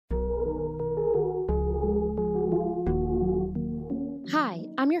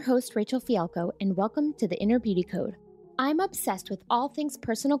I'm your host, Rachel Fialco, and welcome to the Inner Beauty Code. I'm obsessed with all things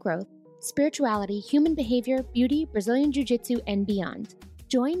personal growth, spirituality, human behavior, beauty, Brazilian Jiu-Jitsu, and beyond.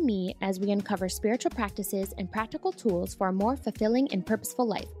 Join me as we uncover spiritual practices and practical tools for a more fulfilling and purposeful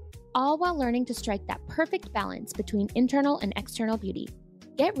life, all while learning to strike that perfect balance between internal and external beauty.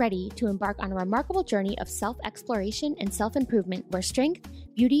 Get ready to embark on a remarkable journey of self-exploration and self-improvement where strength,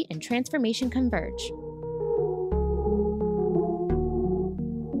 beauty, and transformation converge.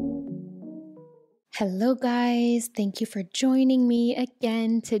 Hello guys, thank you for joining me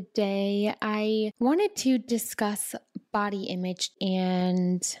again today. I wanted to discuss body image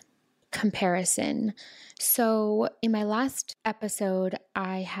and comparison. So in my last episode,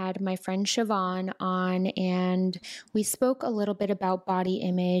 I had my friend Siobhan on and we spoke a little bit about body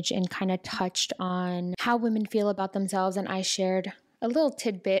image and kind of touched on how women feel about themselves, and I shared a little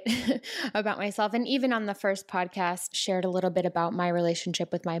tidbit about myself, and even on the first podcast shared a little bit about my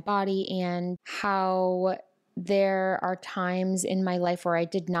relationship with my body and how there are times in my life where I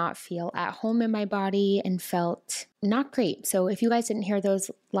did not feel at home in my body and felt not great. So if you guys didn't hear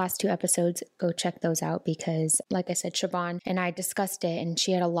those last two episodes, go check those out because, like I said, Siobhan and I discussed it and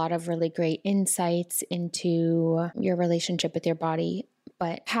she had a lot of really great insights into your relationship with your body.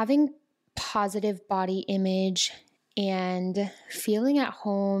 But having positive body image and feeling at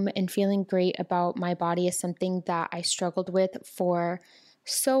home and feeling great about my body is something that I struggled with for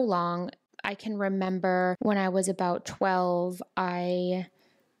so long. I can remember when I was about 12, I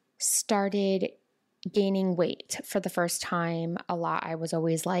started gaining weight for the first time a lot. I was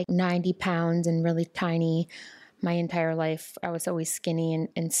always like 90 pounds and really tiny. My entire life, I was always skinny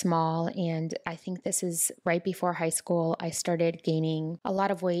and small. And I think this is right before high school, I started gaining a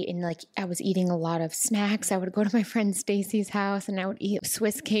lot of weight and I was eating a lot of snacks. I would go to my friend Stacy's house and I would eat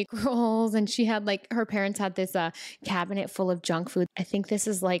Swiss cake rolls. And she had her parents had this cabinet full of junk food. I think this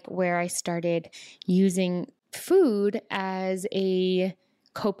is where I started using food as a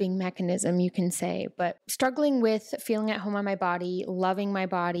coping mechanism, you can say, but struggling with feeling at home on my body, loving my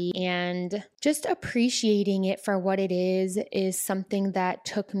body, and just appreciating it for what it is something that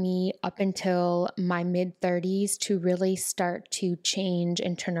took me up until my mid-30s to really start to change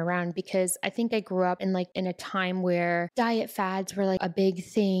and turn around, because I think I grew up in a time where diet fads were a big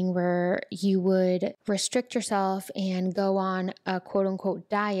thing, where you would restrict yourself and go on a quote unquote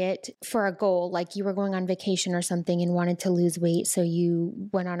diet for a goal, like you were going on vacation or something and wanted to lose weight, so you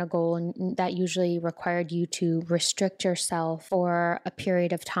went on a goal, and that usually required you to restrict yourself for a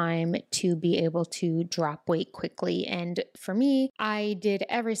period of time to be able to drop weight quickly. And for me, I did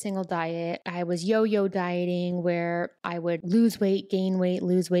every single diet. I was yo-yo dieting where I would lose weight, gain weight,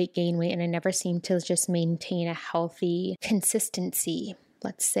 lose weight, gain weight, and I never seemed to just maintain a healthy consistency,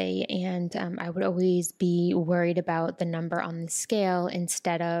 let's say. And I would always be worried about the number on the scale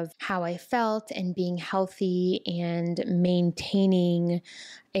instead of how I felt and being healthy and maintaining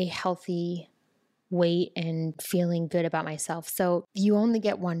a healthy weight and feeling good about myself. So you only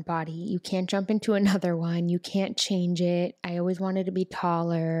get one body. You can't jump into another one. You can't change it. I always wanted to be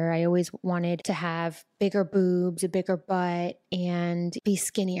taller. I always wanted to have bigger boobs, a bigger butt, and be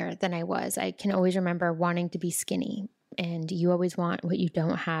skinnier than I was. I can always remember wanting to be skinny. And you always want what you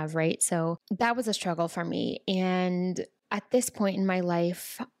don't have, right? So that was a struggle for me. And at this point in my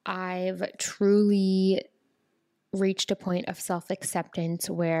life, I've truly reached a point of self-acceptance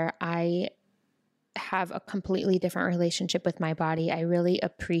where I have a completely different relationship with my body. I really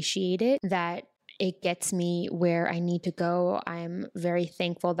appreciate it, that it gets me where I need to go. I'm very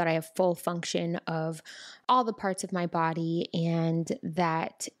thankful that I have full function of all the parts of my body and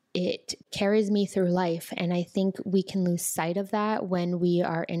that it carries me through life. And I think we can lose sight of that when we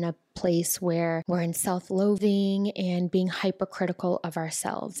are in a place where we're in self-loathing and being hypercritical of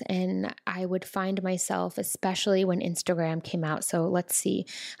ourselves. And I would find myself, especially when Instagram came out. So let's see,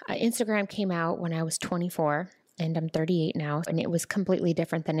 Instagram came out when I was 24. And I'm 38 now, and it was completely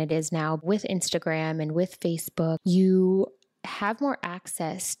different than it is now. With Instagram and with Facebook, you have more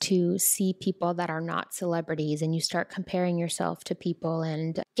access to see people that are not celebrities, and you start comparing yourself to people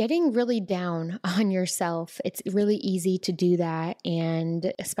and getting really down on yourself. It's really easy to do that.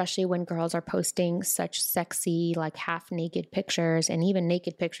 And especially when girls are posting such sexy, half naked pictures and even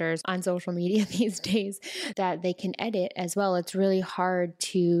naked pictures on social media these days that they can edit as well. It's really hard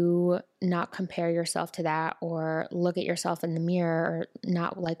to not compare yourself to that or look at yourself in the mirror or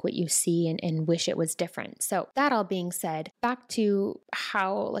not like what you see and wish it was different. So that all being said, back to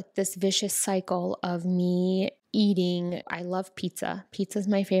how this vicious cycle of me eating. I love pizza. Pizza is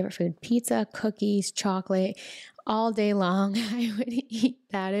my favorite food. Pizza, cookies, chocolate. All day long, I would eat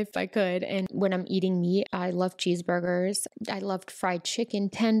that if I could. And when I'm eating meat, I love cheeseburgers. I loved fried chicken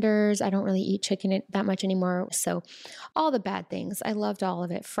tenders. I don't really eat chicken that much anymore. So all the bad things, I loved all of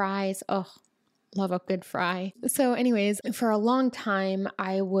it. Fries, oh, love a good fry. So anyways, for a long time,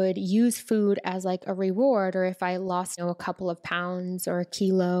 I would use food as like a reward, or if I lost, a couple of pounds or a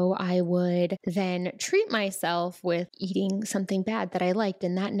kilo, I would then treat myself with eating something bad that I liked.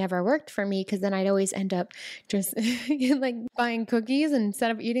 And that never worked for me, because then I'd always end up just like buying cookies, and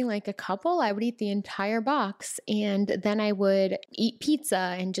instead of eating like a couple, I would eat the entire box. And then I would eat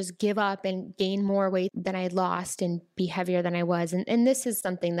pizza and just give up and gain more weight than I had lost and be heavier than I was. And this is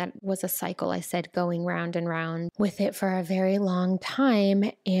something that was a cycle, I said, going round and round with it for a very long time.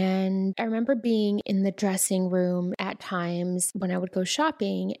 And I remember being in the dressing room at times when I would go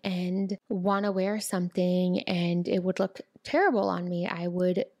shopping and want to wear something and it would look terrible on me. I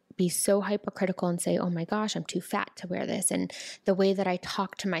would be so hypercritical and say, oh my gosh, I'm too fat to wear this. And the way that I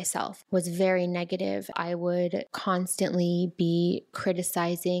talked to myself was very negative. I would constantly be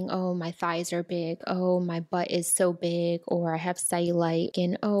criticizing, oh, my thighs are big. Oh, my butt is so big, or I have cellulite,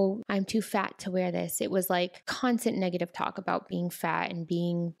 and oh, I'm too fat to wear this. It was like constant negative talk about being fat and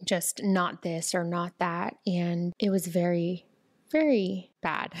being just not this or not that. And it was very, very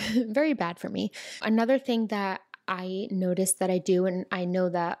bad, very bad for me. Another thing that I noticed that I do, and I know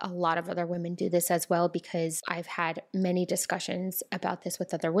that a lot of other women do this as well, because I've had many discussions about this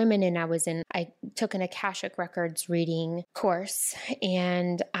with other women. And I took an Akashic Records reading course,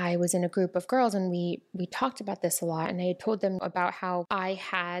 and I was in a group of girls, and we talked about this a lot. And I told them about how I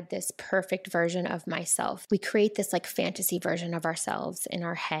had this perfect version of myself. We create this like fantasy version of ourselves in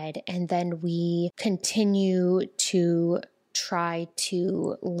our head, and then we continue to try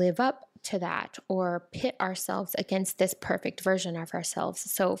to live up to that or pit ourselves against this perfect version of ourselves.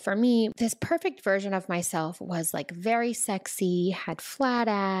 So for me, this perfect version of myself was like very sexy, had flat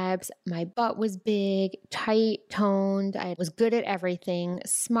abs, my butt was big, tight, toned, I was good at everything,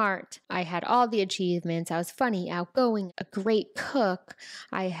 smart, I had all the achievements, I was funny, outgoing, a great cook,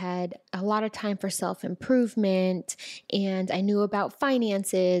 I had a lot of time for self-improvement, and I knew about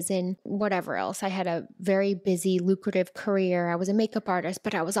finances and whatever else. I had a very busy, lucrative career. I was a makeup artist,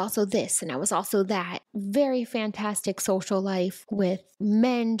 but I was also this and I was also that. Very fantastic social life with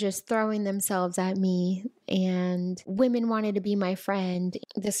men just throwing themselves at me, and women wanted to be my friend.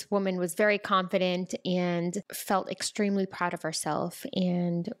 This woman was very confident and felt extremely proud of herself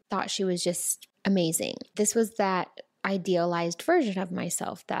and thought she was just amazing. This was that idealized version of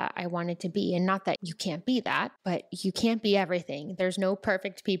myself that I wanted to be. And not that you can't be that, but you can't be everything. There's no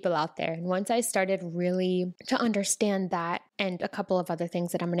perfect people out there. And once I started really to understand that, and a couple of other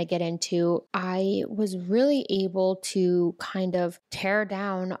things that I'm going to get into, I was really able to kind of tear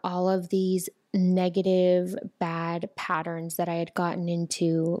down all of these negative, bad patterns that I had gotten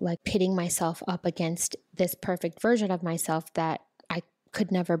into, like pitting myself up against this perfect version of myself that I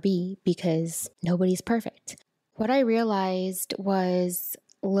could never be, because nobody's perfect. What I realized was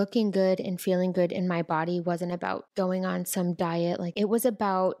looking good and feeling good in my body wasn't about going on some diet. Like, it was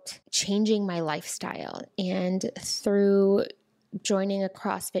about changing my lifestyle. And through joining a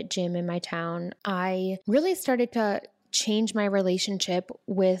CrossFit gym in my town, I really started to change my relationship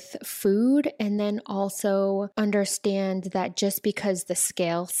with food, and then also understand that just because the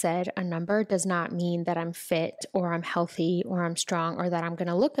scale said a number does not mean that I'm fit or I'm healthy or I'm strong or that I'm going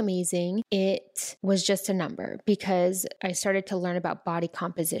to look amazing. It was just a number, because I started to learn about body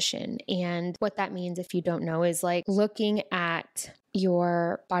composition. And what that means, if you don't know, is like looking at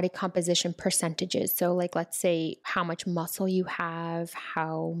your body composition percentages. So like, let's say how much muscle you have,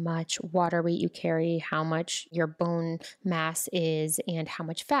 how much water weight you carry, how much your bone mass is, and how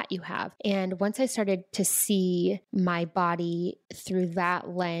much fat you have. And once I started to see my body through that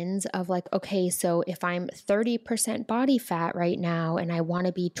lens of like, okay, so if I'm 30% body fat right now and I want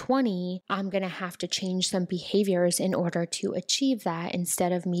to be 20, I'm going to have to change some behaviors in order to achieve that,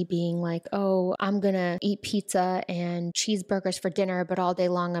 instead of me being like, oh, I'm going to eat pizza and cheeseburgers for dinner, but all day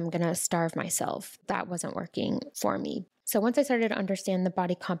long I'm going to starve myself. That wasn't working for me. So once I started to understand the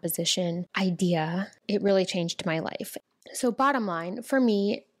body composition idea, it really changed my life. So bottom line, for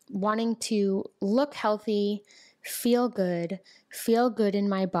me, wanting to look healthy, feel good, feel good in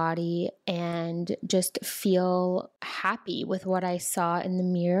my body and just feel happy with what I saw in the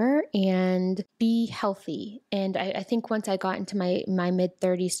mirror and be healthy. And I think once I got into my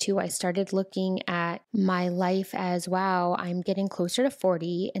mid-30s too, I started looking at my life as, wow, I'm getting closer to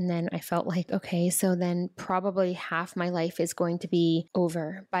 40. And then I felt like, okay, so then probably half my life is going to be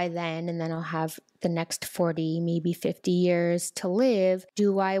over by then. And then I'll have the next 40, maybe 50 years to live.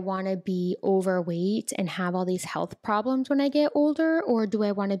 Do I want to be overweight and have all these health problems when I get older? Or do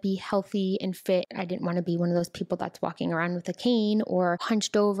I want to be healthy and fit? I didn't want to be one of those people that's walking around with a cane or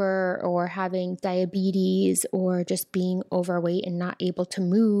hunched over or having diabetes or just being overweight and not able to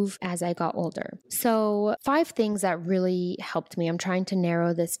move as I got older. So 5 things that really helped me, I'm trying to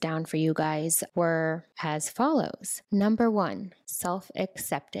narrow this down for you guys, were as follows. Number 1,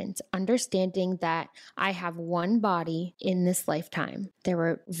 self-acceptance, understanding that I have one body in this lifetime. There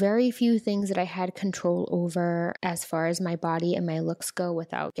were very few things that I had control over as far as my body and my looks go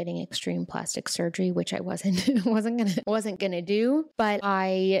without getting extreme plastic surgery, which I wasn't gonna do. But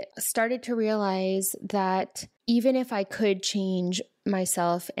I started to realize that even if I could change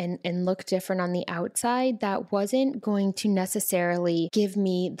myself and look different on the outside, that wasn't going to necessarily give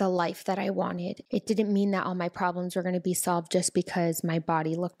me the life that I wanted. It didn't mean that all my problems were going to be solved just because my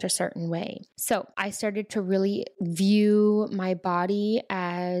body looked a certain way. So I started to really view my body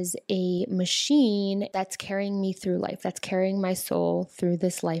as a machine that's carrying me through life, that's carrying my soul through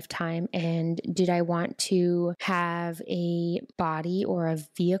this lifetime. And did I want to have a body or a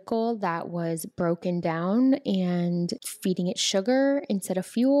vehicle that was broken down and feeding it sugar instead of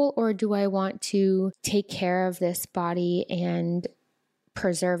fuel, or do I want to take care of this body and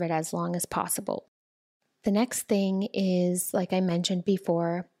preserve it as long as possible? The next thing is, like I mentioned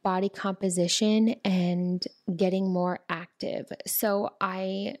before, body composition and getting more active. So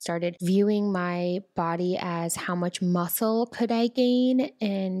I started viewing my body as how much muscle could I gain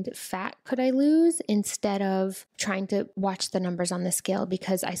and fat could I lose, instead of trying to watch the numbers on the scale,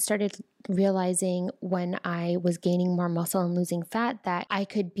 because I started realizing when I was gaining more muscle and losing fat that I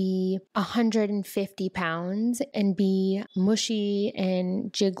could be 150 pounds and be mushy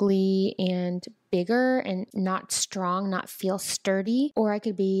and jiggly and bigger and not strong, not feel sturdy, or I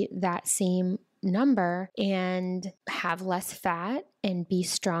could be that same number and have less fat and be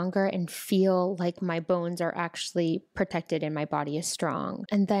stronger and feel like my bones are actually protected and my body is strong.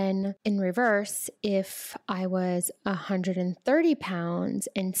 And then in reverse, if I was 130 pounds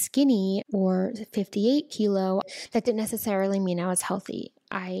and skinny or 58 kilo, that didn't necessarily mean I was healthy.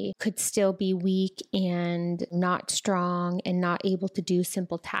 I could still be weak and not strong and not able to do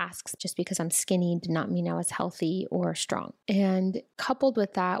simple tasks. Just because I'm skinny did not mean I was healthy or strong. And coupled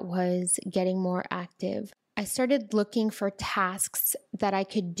with that was getting more active. I started looking for tasks that I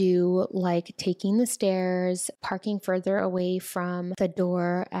could do, like taking the stairs, parking further away from the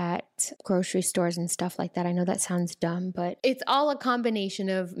door at grocery stores and stuff like that. I know that sounds dumb, but it's all a combination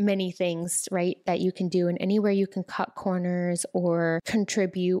of many things, right, that you can do. And anywhere you can cut corners or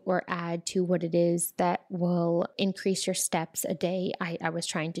contribute or add to what it is that will increase your steps a day, I was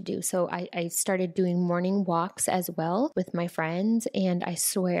trying to do. So I started doing morning walks as well with my friends, and I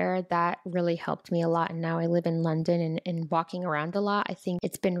swear that really helped me a lot. And now I live in London and walking around a lot, I think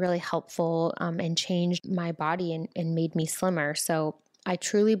it's been really helpful and changed my body and made me slimmer. So I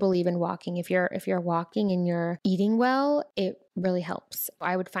truly believe in walking. If you're walking and you're eating well, it really helps.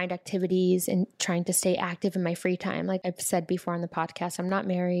 I would find activities and trying to stay active in my free time. Like I've said before on the podcast, I'm not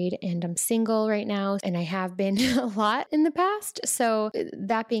married and I'm single right now, and I have been a lot in the past. So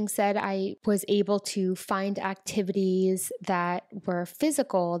that being said, I was able to find activities that were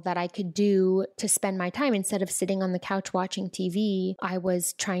physical that I could do to spend my time. Instead of sitting on the couch watching TV, I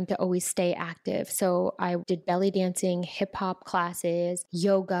was trying to always stay active. So I did belly dancing, hip hop classes,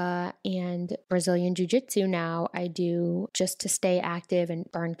 yoga, and Brazilian jiu-jitsu now I do just to stay active and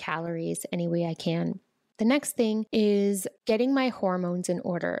burn calories any way I can. The next thing is getting my hormones in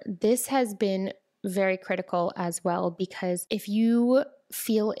order. This has been very critical as well, because if you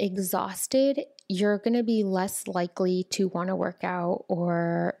feel exhausted, you're going to be less likely to want to work out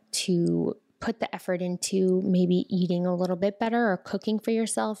or to put the effort into maybe eating a little bit better or cooking for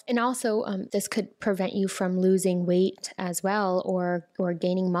yourself. And also, this could prevent you from losing weight as well, or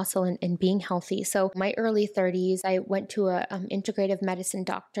gaining muscle and being healthy. So my early 30s, I went to a integrative medicine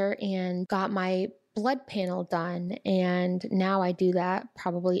doctor and got my blood panel done. And now I do that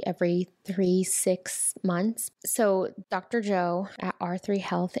probably every 3-6 months. So Dr. Joe at R3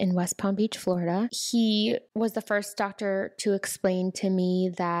 Health in West Palm Beach, Florida, he was the first doctor to explain to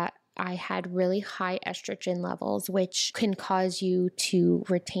me that I had really high estrogen levels, which can cause you to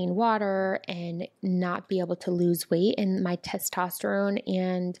retain water and not be able to lose weight. And my testosterone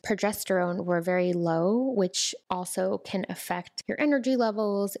and progesterone were very low, which also can affect your energy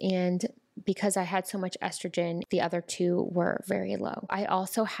levels. And because I had so much estrogen, the other two were very low. I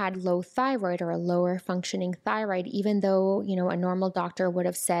also had low thyroid, or a lower functioning thyroid, even though, a normal doctor would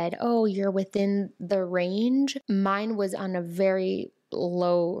have said, oh, you're within the range. Mine was on a very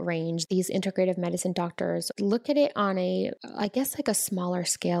low range. These integrative medicine doctors look at it on a smaller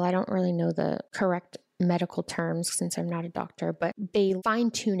scale. I don't really know the correct medical terms since I'm not a doctor, but they fine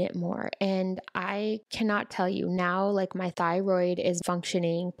tune it more. And I cannot tell you now, like my thyroid is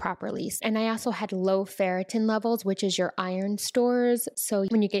functioning properly. And I also had low ferritin levels, which is your iron stores. So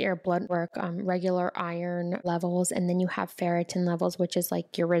when you get your blood work, regular iron levels, and then you have ferritin levels, which is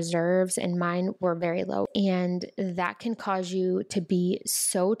like your reserves, and mine were very low. And that can cause you to be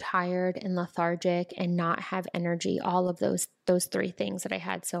so tired and lethargic and not have energy. All of those three things that I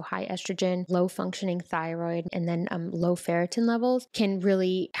had. So high estrogen, low functioning thyroid, and then low ferritin levels can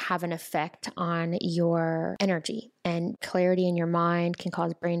really have an effect on your energy, and clarity in your mind can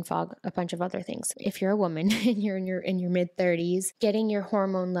cause brain fog, a bunch of other things. If you're a woman and you're in your mid 30s, getting your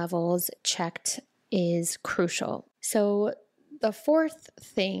hormone levels checked is crucial. So the fourth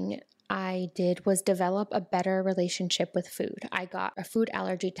thing I did was develop a better relationship with food. I got a food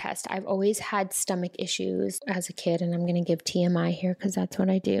allergy test. I've always had stomach issues as a kid, and I'm going to give TMI here because that's what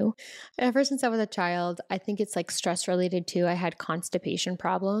I do. Ever since I was a child, I think it's like stress related too. I had constipation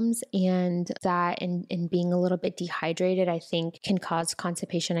problems, and that and being a little bit dehydrated, I think can cause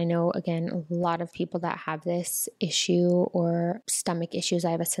constipation. I know, again, a lot of people that have this issue or stomach issues.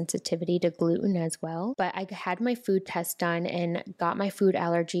 I have a sensitivity to gluten as well, but I had my food test done and got my food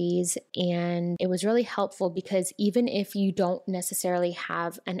allergies. And it was really helpful because even if you don't necessarily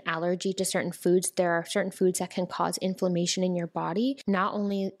have an allergy to certain foods, there are certain foods that can cause inflammation in your body, not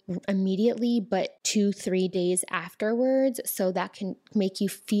only immediately, but 2-3 days afterwards. So that can make you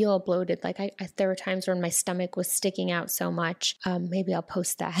feel bloated. Like there were times when my stomach was sticking out so much. Maybe I'll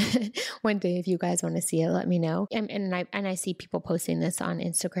post that one day if you guys want to see it. Let me know. And I see people posting this on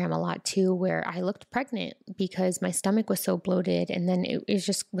Instagram a lot too, where I looked pregnant because my stomach was so bloated, and then it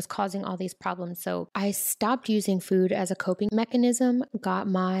just was causing all these problems. So I stopped using food as a coping mechanism, got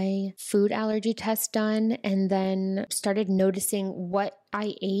my food allergy test done, and then started noticing what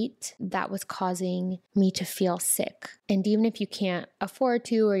I ate that was causing me to feel sick. And even if you can't afford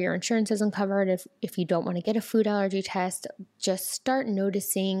to, or your insurance isn't covered, if you don't want to get a food allergy test, just start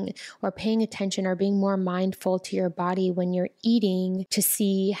noticing or paying attention or being more mindful to your body when you're eating to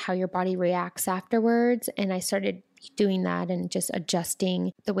see how your body reacts afterwards. And I started doing that and just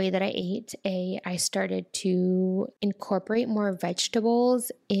adjusting the way that I ate. I started to incorporate more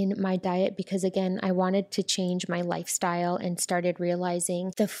vegetables in my diet because, again, I wanted to change my lifestyle and started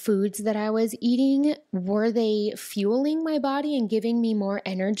realizing the foods that I was eating, were they fueling my body and giving me more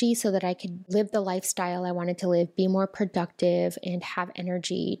energy so that I could live the lifestyle I wanted to live, be more productive, and have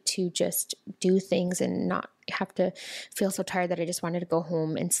energy to just do things and not have to feel so tired that I just wanted to go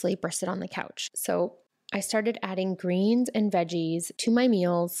home and sleep or sit on the couch. So I started adding greens and veggies to my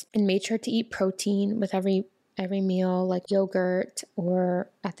meals and made sure to eat protein with every meal, like yogurt,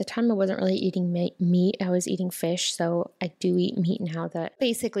 or at the time I wasn't really eating meat. I was eating fish. So I do eat meat now. That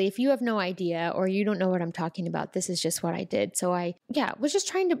basically, if you have no idea or you don't know what I'm talking about, this is just what I did. So I was just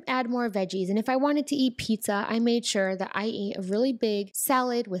trying to add more veggies. And if I wanted to eat pizza, I made sure that I ate a really big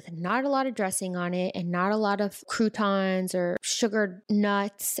salad with not a lot of dressing on it and not a lot of croutons or sugared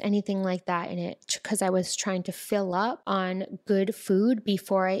nuts, anything like that in it, because I was trying to fill up on good food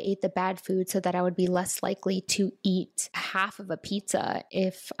before I ate the bad food so that I would be less likely to eat half of a pizza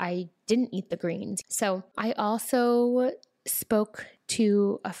if I didn't eat the greens. So I also spoke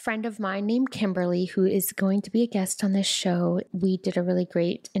to a friend of mine named Kimberly, who is going to be a guest on this show. We did a really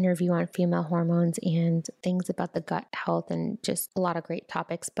great interview on female hormones and things about the gut health and just a lot of great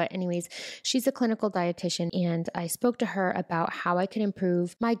topics. But anyways, she's a clinical dietitian, and I spoke to her about how I could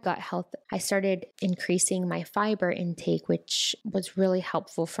improve my gut health. I started increasing my fiber intake, which was really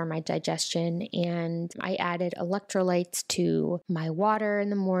helpful for my digestion. And I added electrolytes to my water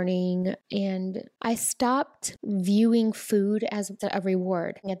in the morning, and I stopped viewing food as a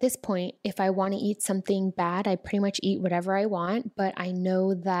reward. At this point, if I want to eat something bad, I pretty much eat whatever I want, but I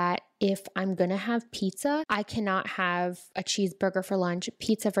know that if I'm going to have pizza, I cannot have a cheeseburger for lunch,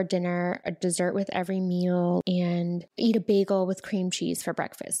 pizza for dinner, a dessert with every meal, and eat a bagel with cream cheese for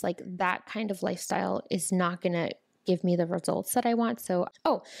breakfast. Like, that kind of lifestyle is not going to give me the results that I want. So,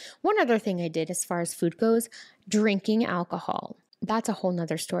 one other thing I did as far as food goes, drinking alcohol. that's a whole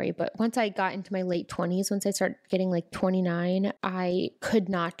nother story. But once I got into my late 20s, once I started getting like 29, I could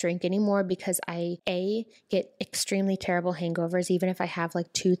not drink anymore because I, A, get extremely terrible hangovers, even if I have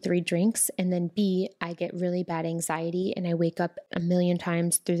like 2-3 drinks. And then B, I get really bad anxiety and I wake up a million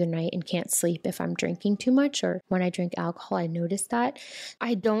times through the night and can't sleep if I'm drinking too much, or when I drink alcohol, I notice that.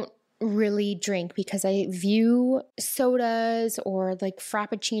 I don't really drink because I view sodas or like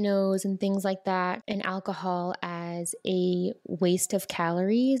frappuccinos and things like that and alcohol as a waste of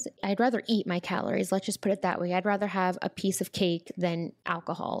calories. I'd rather eat my calories. Let's just put it that way. I'd rather have a piece of cake than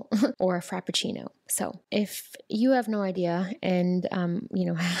alcohol or a frappuccino. So if you have no idea and,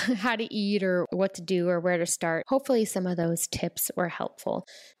 how to eat or what to do or where to start, hopefully some of those tips were helpful.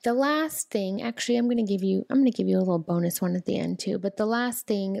 The last thing, actually, I'm going to give you a little bonus one at the end too, but the last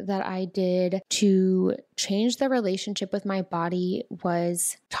thing that I did to change the relationship with my body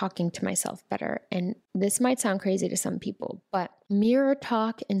was talking to myself better. And this might sound crazy to some people, but mirror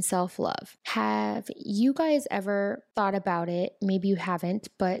talk and self-love. Have you guys ever thought about it? Maybe you haven't,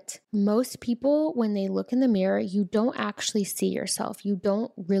 but most people, when they look in the mirror, you don't actually see yourself. You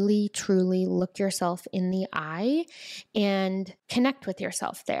don't really, truly look yourself in the eye and connect with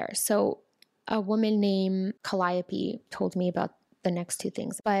yourself there. So a woman named Calliope told me about the next two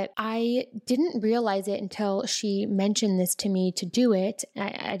things, but I didn't realize it until she mentioned this to me to do it.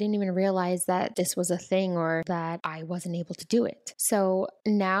 I didn't even realize that this was a thing or that I wasn't able to do it. So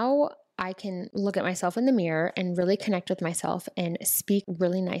now I can look at myself in the mirror and really connect with myself and speak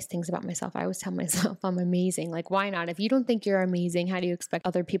really nice things about myself. I always tell myself I'm amazing. Like, why not? If you don't think you're amazing, how do you expect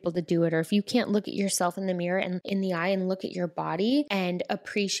other people to do it? Or if you can't look at yourself in the mirror and in the eye and look at your body and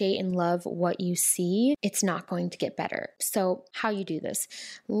appreciate and love what you see, it's not going to get better. So how you do this?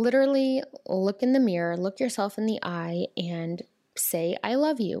 Literally look in the mirror, look yourself in the eye and say, I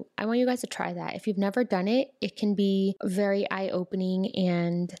love you. I want you guys to try that. If you've never done it, it can be very eye-opening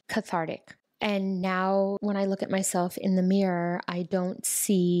and cathartic. And now when I look at myself in the mirror, I don't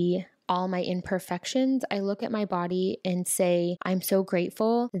see all my imperfections. I look at my body and say, I'm so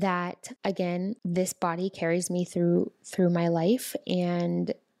grateful that, again, this body carries me through my life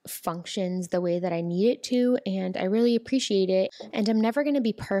and functions the way that I need it to, and I really appreciate it. And I'm never going to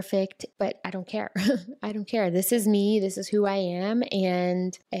be perfect, but I don't care. I don't care. This is me. This is who I am.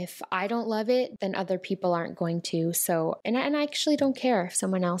 And if I don't love it, then other people aren't going to. So, and I actually don't care if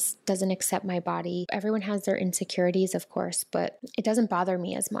someone else doesn't accept my body. Everyone has their insecurities, of course, but it doesn't bother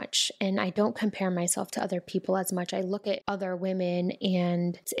me as much. And I don't compare myself to other people as much. I look at other women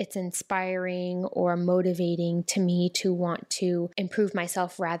and it's inspiring or motivating to me to want to improve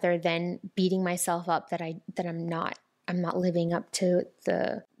myself rather than beating myself up that I'm not living up to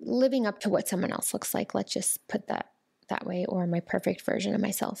what someone else looks like. Let's just put that way, or my perfect version of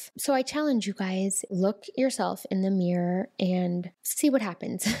myself. So I challenge you guys, look yourself in the mirror and see what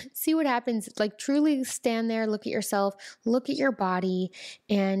happens. See what happens. Like, truly stand there, look at yourself, look at your body,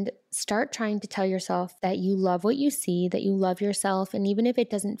 and start trying to tell yourself that you love what you see, that you love yourself. And even if it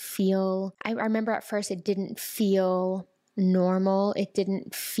doesn't feel, I remember at first it didn't feel normal. It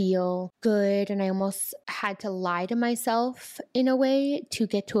didn't feel good. And I almost had to lie to myself in a way to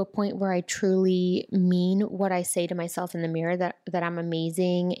get to a point where I truly mean what I say to myself in the mirror, that I'm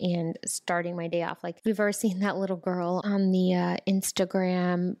amazing and starting my day off. Like, if you've ever seen that little girl on the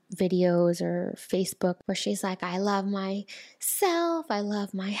Instagram videos or Facebook where she's like, I love myself. I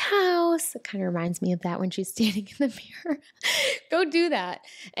love my house. It kind of reminds me of that when she's standing in the mirror. Go do that.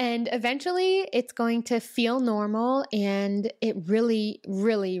 And eventually it's going to feel normal. And it really,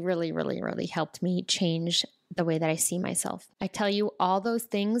 really, really, really, really helped me change the way that I see myself. I tell you, all those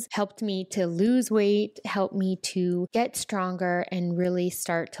things helped me to lose weight, helped me to get stronger, and really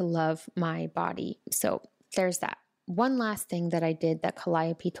start to love my body. So there's that. One last thing that I did that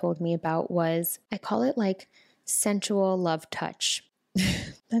Calliope told me about was, I call it like sensual love touch.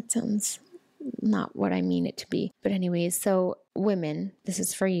 That sounds not what I mean it to be. But anyways, so women, this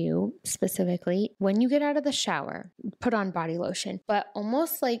is for you specifically. When you get out of the shower, put on body lotion, but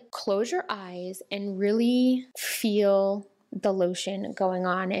almost like close your eyes and really feel the lotion going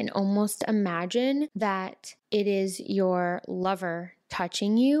on, and almost imagine that it is your lover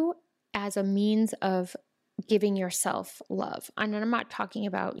touching you as a means of giving yourself love. And I'm not talking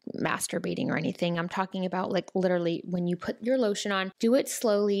about masturbating or anything. I'm talking about, like, literally when you put your lotion on, do it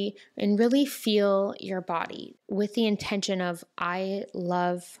slowly and really feel your body with the intention of, I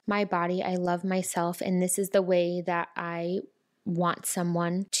love my body, I love myself, and this is the way that I want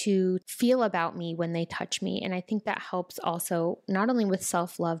someone to feel about me when they touch me. And I think that helps also not only with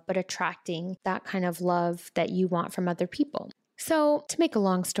self-love, but attracting that kind of love that you want from other people. So to make a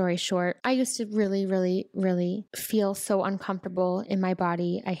long story short, I used to really, really, really feel so uncomfortable in my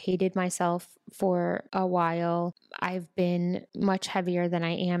body. I hated myself for a while. I've been much heavier than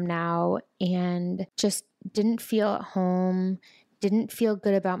I am now and just didn't feel at home. Didn't feel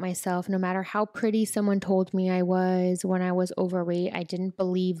good about myself. No matter how pretty someone told me I was when I was overweight, I didn't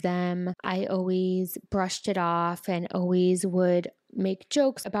believe them. I always brushed it off and always would make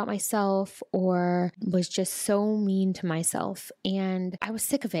jokes about myself or was just so mean to myself. And I was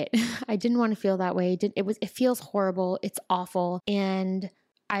sick of it. I didn't want to feel that way. It feels horrible. It's awful. And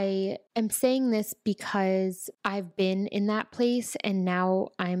I am saying this because I've been in that place and now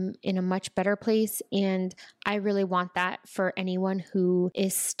I'm in a much better place. And I really want that for anyone who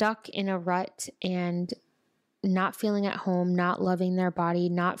is stuck in a rut and not feeling at home, not loving their body,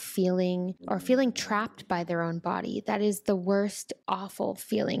 not feeling or feeling trapped by their own body. That is the worst, awful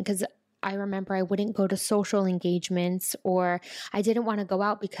feeling because I remember I wouldn't go to social engagements or I didn't want to go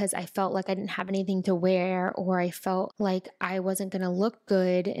out because I felt like I didn't have anything to wear or I felt like I wasn't going to look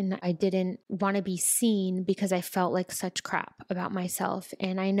good and I didn't want to be seen because I felt like such crap about myself.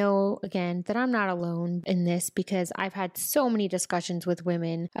 And I know, again, that I'm not alone in this because I've had so many discussions with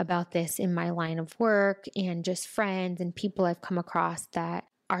women about this in my line of work and just friends and people I've come across that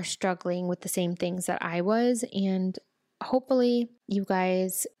are struggling with the same things that I was. And hopefully you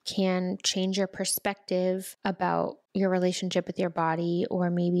guys can change your perspective about your relationship with your body, or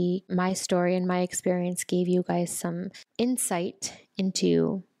maybe my story and my experience gave you guys some insight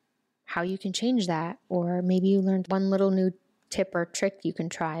into how you can change that, or maybe you learned one little new tip or trick you can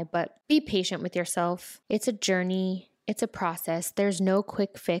try. But be patient with yourself. It's a journey. It's a process. There's no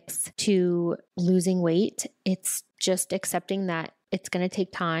quick fix to losing weight. It's just accepting that it's going to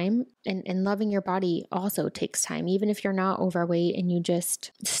take time, and loving your body also takes time. Even if you're not overweight and you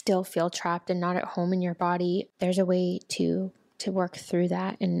just still feel trapped and not at home in your body, there's a way to work through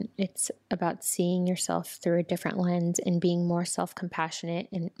that. And it's about seeing yourself through a different lens and being more self-compassionate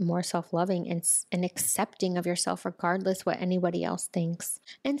and more self-loving and accepting of yourself regardless what anybody else thinks.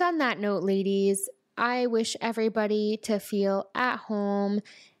 And on that note, ladies, I wish everybody to feel at home,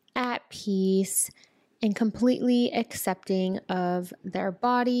 at peace, and completely accepting of their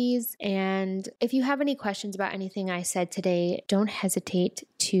bodies. And if you have any questions about anything I said today, don't hesitate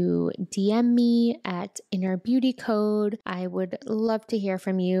to DM me at Inner Beauty Code. I would love to hear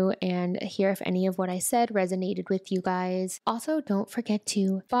from you and hear if any of what I said resonated with you guys. Also, don't forget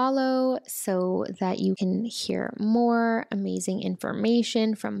to follow so that you can hear more amazing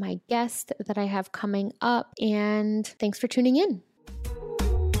information from my guest that I have coming up. And thanks for tuning in.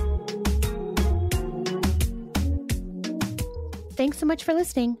 Thanks so much for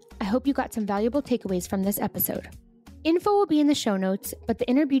listening. I hope you got some valuable takeaways from this episode. Info will be in the show notes, but the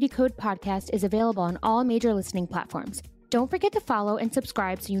Inner Beauty Code podcast is available on all major listening platforms. Don't forget to follow and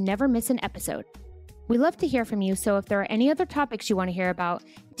subscribe so you never miss an episode. We love to hear from you, so if there are any other topics you want to hear about,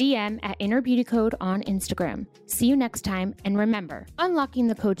 DM at Inner Beauty Code on Instagram. See you next time, and remember, unlocking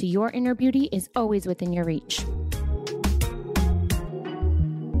the code to your inner beauty is always within your reach.